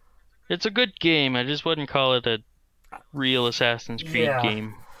 it's a good game. I just wouldn't call it a real Assassin's Creed Yeah.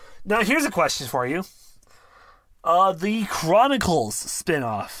 game. Now here's a question for you. The Chronicles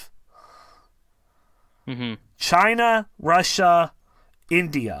spin-off. Hmm. China, Russia,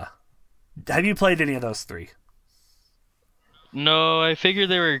 India. Have you played any of those three? No, I figured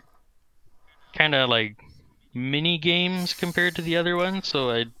they were kind of like mini games compared to the other ones,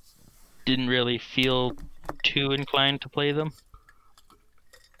 so I didn't really feel too inclined to play them.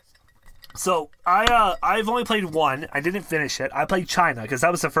 So I've only played one. I didn't finish it. I played China because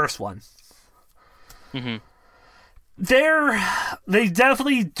that was the first one. Hmm. They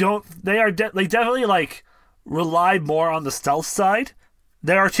definitely don't. They definitely like rely more on the stealth side.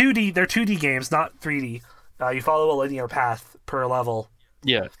 They're 2D games, not 3D. You follow a linear path per level.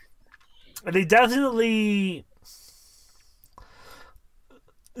 Yeah. And they definitely,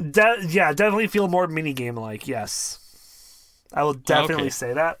 definitely feel more minigame like. Yes, I will definitely Okay.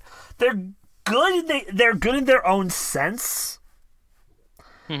 say that they're good. They're good in their own sense,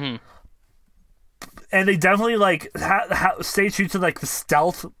 Hmm. and they definitely like stay true to like the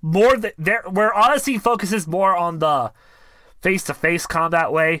stealth more. Where Odyssey focuses more on the face-to-face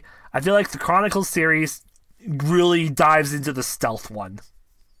combat way. I feel like the Chronicles series really dives into the stealth one.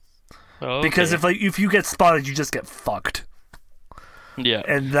 Okay. Because if you get spotted, you just get fucked. Yeah.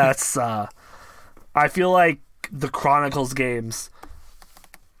 And that's I feel like the Chronicles games,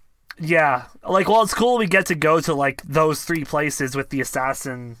 yeah, like, well, it's cool we get to go to like those three places with the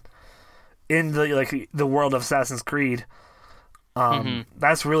assassin in the world of Assassin's Creed.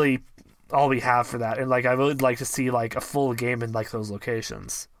 That's really all we have for that, and like I would like to see like a full game in like those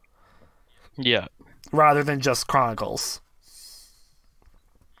locations Yeah. rather than just Chronicles.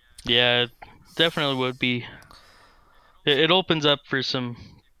 Yeah, it definitely would be. It opens up for some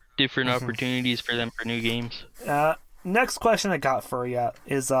different opportunities for them for new games. Next question I got for you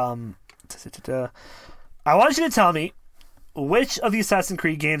is I want you to tell me which of the Assassin's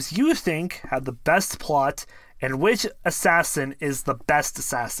Creed games you think had the best plot and which assassin is the best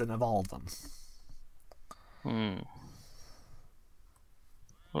assassin of all of them.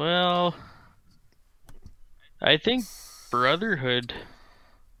 Well, I think Brotherhood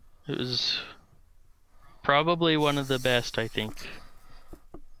is probably one of the best, I think.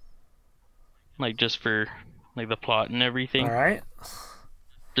 Like, just for like the plot and everything. All right.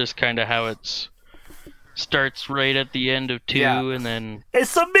 Just kind of how it's starts right at the end of 2 Yeah. and then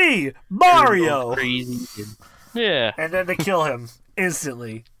It's a me, goes Mario. crazy. Yeah. And then they kill him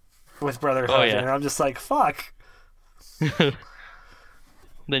instantly with Brotherhood, Oh, yeah. and I'm just like, fuck.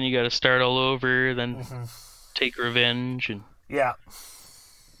 Then you got to start all over, then take revenge, and Yeah.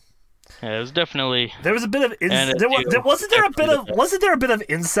 yeah, it was definitely There was a bit of And wasn't there a bit of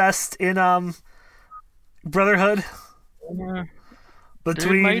incest in Brotherhood there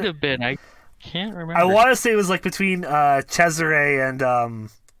between might have been. I can't remember. I want to say it was like between Cesare and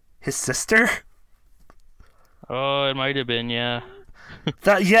his sister. Oh, it might have been. Yeah.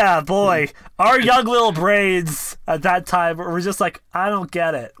 That yeah, boy, our young little brains at that time were just like, I don't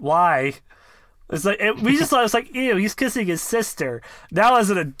get it. Why? It's like we just thought it's like, ew, he's kissing his sister. Now as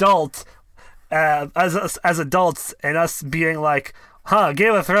an adult, as adults, and us being like, huh,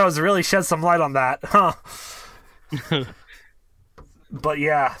 Game of Thrones really shed some light on that, huh? But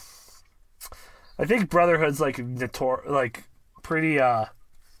yeah, I think Brotherhood's like pretty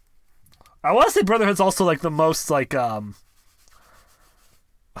I want to say Brotherhood's also like the most like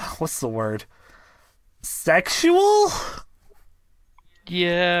what's the word? Sexual?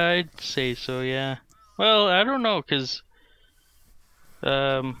 Yeah, I'd say so. Yeah. Well, I don't know, because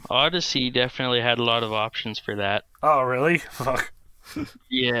Odyssey definitely had a lot of options for that. Oh, really? Fuck.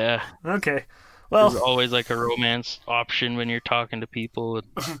 Yeah. Okay. There's Well, always like a romance option when you're talking to people.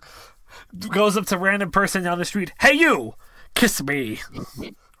 goes up to random person down the street. Hey, you! Kiss me.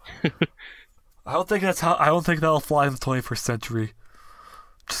 I don't think that'll fly in the 21st century.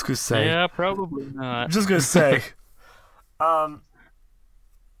 Just gonna say. Yeah, probably not. I'm just gonna say.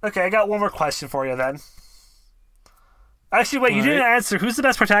 Okay, I got one more question for you then. Actually, wait, you didn't answer. Who's the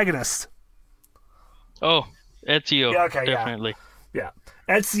best protagonist? Oh, Ezio. Yeah, okay, definitely. Yeah.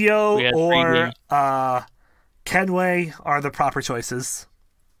 Ezio We had or 3 Kenway are the proper choices.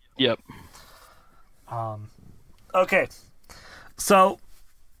 Yep. Okay. So,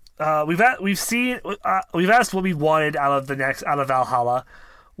 we've asked what we wanted out of Valhalla.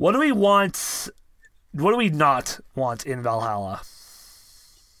 What do we want? What do we not want in Valhalla?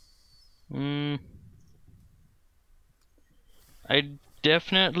 I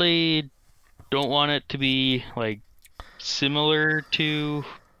definitely don't want it to be like similar to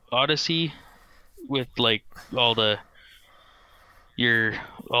Odyssey, with like all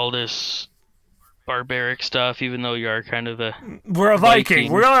this barbaric stuff. Even though you are kind of a We're a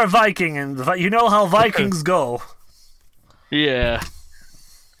Viking. We are a Viking, and you know how Vikings go. Yeah.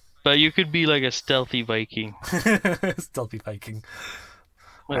 But you could be like a stealthy Viking. Stealthy Viking.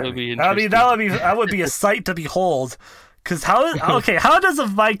 That would be I interesting. mean, that would be a sight to behold. Because how does a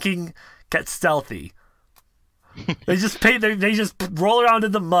Viking get stealthy? They just roll around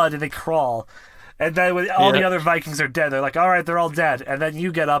in the mud and they crawl, and then when all the other Vikings are dead, they're like, all right, they're all dead, and then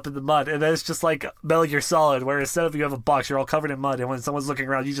you get up in the mud, and then it's just like Metal Gear Solid, where instead of you have a box, you're all covered in mud, and when someone's looking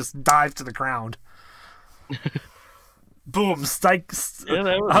around, you just dive to the ground. Boom! That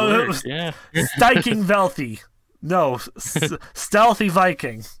would work. Yeah. Stiking Velthy. No, stealthy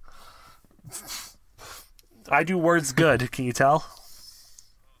Viking. I do words good. Can you tell?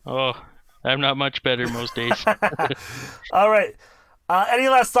 Oh, I'm not much better most days. All right. Any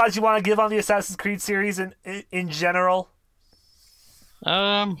last thoughts you want to give on the Assassin's Creed series in general?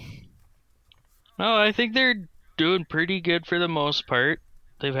 No, I think they're doing pretty good for the most part.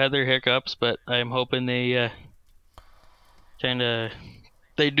 They've had their hiccups, but I'm hoping they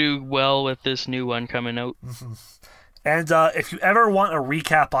they do well with this new one coming out. Mm-hmm. And if you ever want a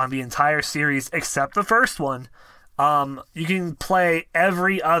recap on the entire series except the first one, you can play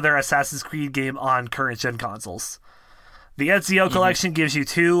every other Assassin's Creed game on current gen consoles. The Ezio Collection gives you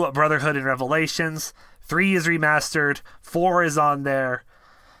 2, Brotherhood and Revelations. 3 is remastered. 4 is on there.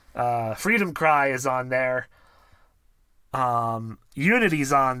 Freedom Cry is on there.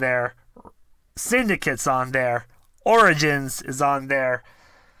 Unity's on there. Syndicate's on there. Origins is on there.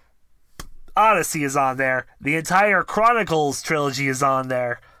 Odyssey is on there. The entire Chronicles trilogy is on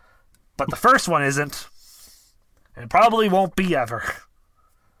there. But the first one isn't. And probably won't be ever.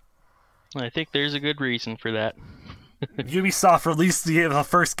 I think there's a good reason for that. Ubisoft released the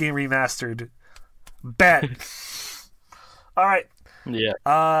first game remastered. Bet. Alright. Yeah.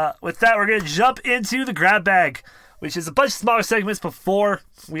 With that, we're going to jump into the grab bag, which is a bunch of smaller segments before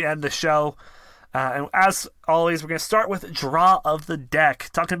we end the show. And as always, we're going to start with Draw of the Deck,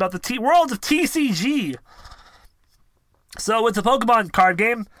 talking about the world of TCG. So with the Pokemon card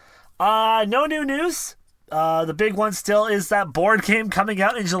game, no new news. The big one still is that board game coming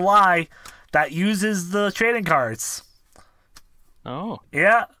out in July that uses the trading cards. Oh.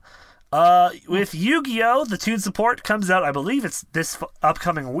 Yeah. With Yu-Gi-Oh! The Toon support comes out, I believe it's this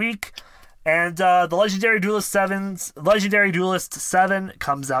upcoming week. And the Legendary Duelist 7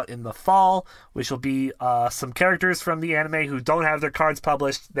 comes out in the fall, which will be some characters from the anime who don't have their cards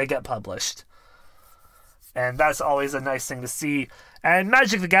published. They get published. And that's always a nice thing to see. And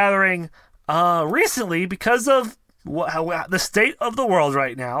Magic the Gathering, recently, because of the state of the world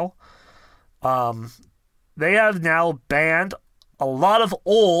right now, they have now banned a lot of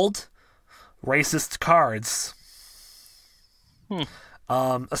old racist cards.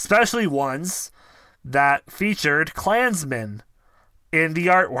 Especially ones that featured Klansmen in the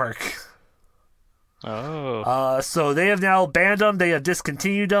artwork. Oh. So they have now banned them. They have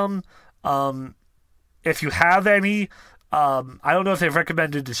discontinued them. If you have any, I don't know if they've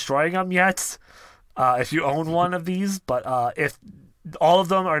recommended destroying them yet. If you own one of these, but if all of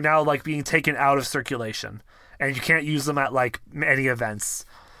them are now like being taken out of circulation, and you can't use them at like any events.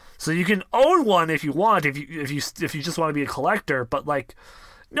 So you can own one if you want, if you just want to be a collector, but like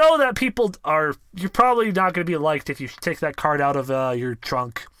know that you're probably not going to be liked if you take that card out of your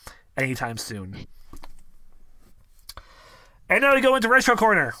trunk anytime soon. And now we go into Retro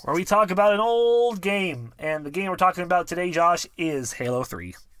Corner, where we talk about an old game. And the game we're talking about today, Josh, is Halo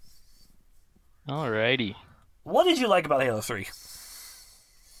 3. Alrighty. What did you like about Halo 3?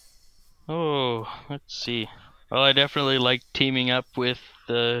 Oh, let's see. Well, I definitely liked teaming up with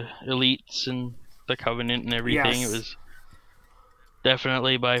the elites and the Covenant and everything. Yes. It was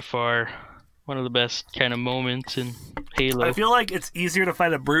definitely by far one of the best kind of moments in Halo. I feel like it's easier to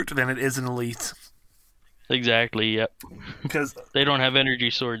fight a brute than it is an elite. Exactly, yep. Because They don't have energy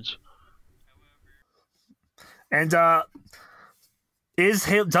swords. And okay,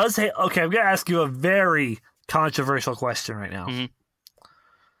 I'm gonna ask you a very controversial question right now. Mhm.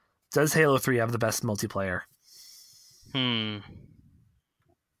 Does Halo 3 have the best multiplayer? I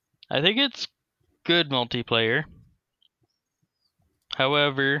think it's good multiplayer.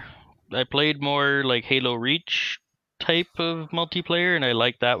 However, I played more like Halo Reach type of multiplayer, and I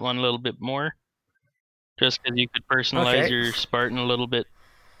like that one a little bit more. Just because you could personalize your Spartan a little bit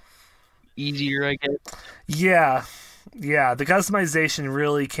easier, I guess. Yeah, the customization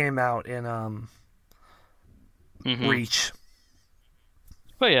really came out in Reach.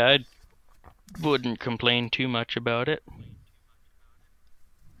 But yeah, I wouldn't complain too much about it.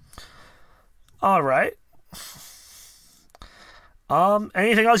 All right.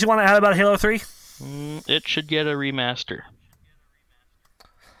 Anything else you want to add about Halo 3? It should get a remaster.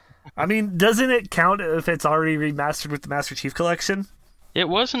 I mean, doesn't it count if it's already remastered with the Master Chief Collection? It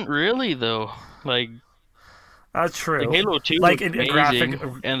wasn't really, though. Like, True. like Halo 2 like was in amazing,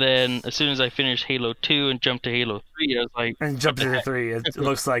 graphic, and then as soon as I finished Halo 2 and jumped to Halo 3, I was like... and jump to the 3, it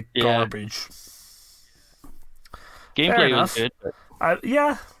looks like Yeah. garbage. Gameplay was good, but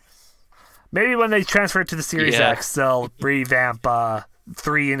Yeah. Maybe when they transfer it to the Series Yeah. X, they'll revamp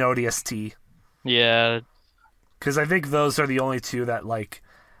 3 and ODST. yeah, Because I think those are the only two that, like,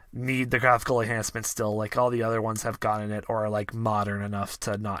 need the graphical enhancement still. Like, all the other ones have gotten it or are, like, modern enough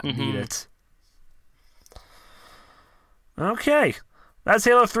to not need it. Okay. That's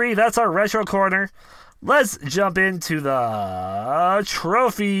Halo 3. That's our Retro Corner. Let's jump into the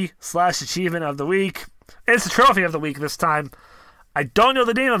trophy/achievement of the week. It's the trophy of the week this time. I don't know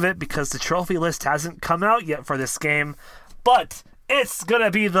the name of it because the trophy list hasn't come out yet for this game, but it's going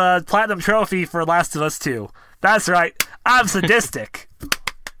to be the Platinum Trophy for Last of Us 2. That's right. I'm sadistic.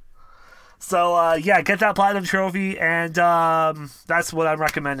 So, yeah, get that Platinum Trophy, and that's what I'm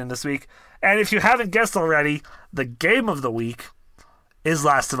recommending this week. And if you haven't guessed already, the game of the week is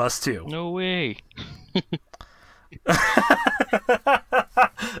Last of Us 2. no way.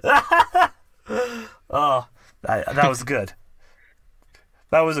 Oh, that was good.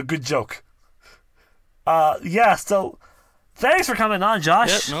 That was a good joke. Yeah, so thanks for coming on,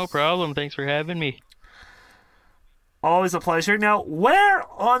 Josh. Yep, no problem. Thanks for having me. Always a pleasure. Now, where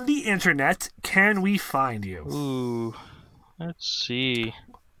on the internet can we find you? Ooh, let's see.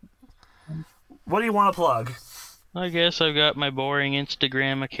 What do you want to plug? I guess I've got my boring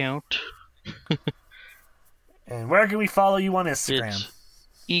Instagram account. And where can we follow you on Instagram? It's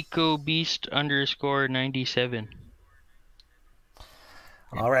EcoBeast_97.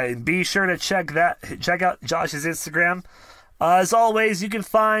 All right, and be sure to check out Josh's Instagram. As always, you can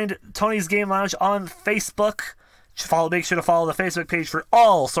find Tony's Game Lounge on Facebook. Make sure to follow the Facebook page for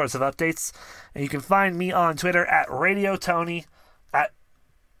all sorts of updates. And you can find me on Twitter at Radio Tony. At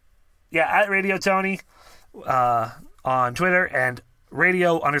Radio Tony on Twitter, and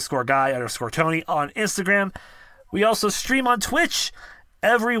radio_guy_Tony on Instagram. We also stream on Twitch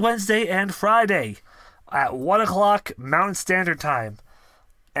every Wednesday and Friday at 1 o'clock Mountain Standard Time.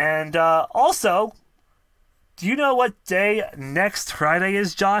 And also, do you know what day next Friday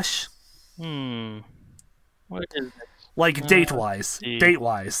is, Josh? What is it? Like date-wise. see.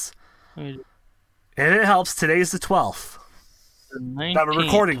 Date-wise. Let me- And it helps. Today's the 12th The that we're 19th.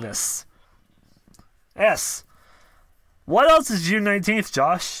 recording this. Yes. What else is June 19th,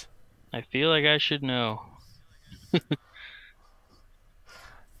 Josh? I feel like I should know.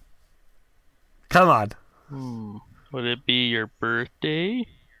 Come on. Would it be your birthday?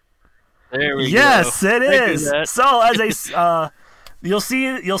 There we Yes, go. it I do is. that. So as you'll see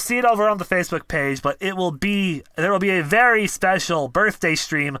it over on the Facebook page, but there will be a very special birthday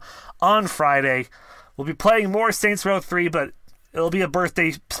stream on Friday. We'll be playing more Saints Row 3, but it'll be a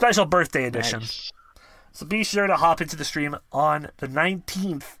special birthday edition. Nice. So be sure to hop into the stream on the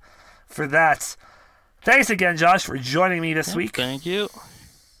 19th for that. Thanks again, Josh, for joining me this week. Thank you.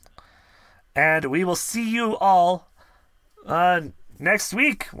 And we will see you all next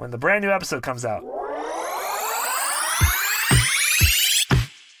week when the brand new episode comes out.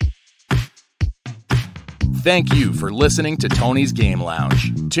 Thank you for listening to Tony's Game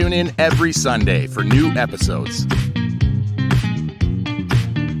Lounge. Tune in every Sunday for new episodes.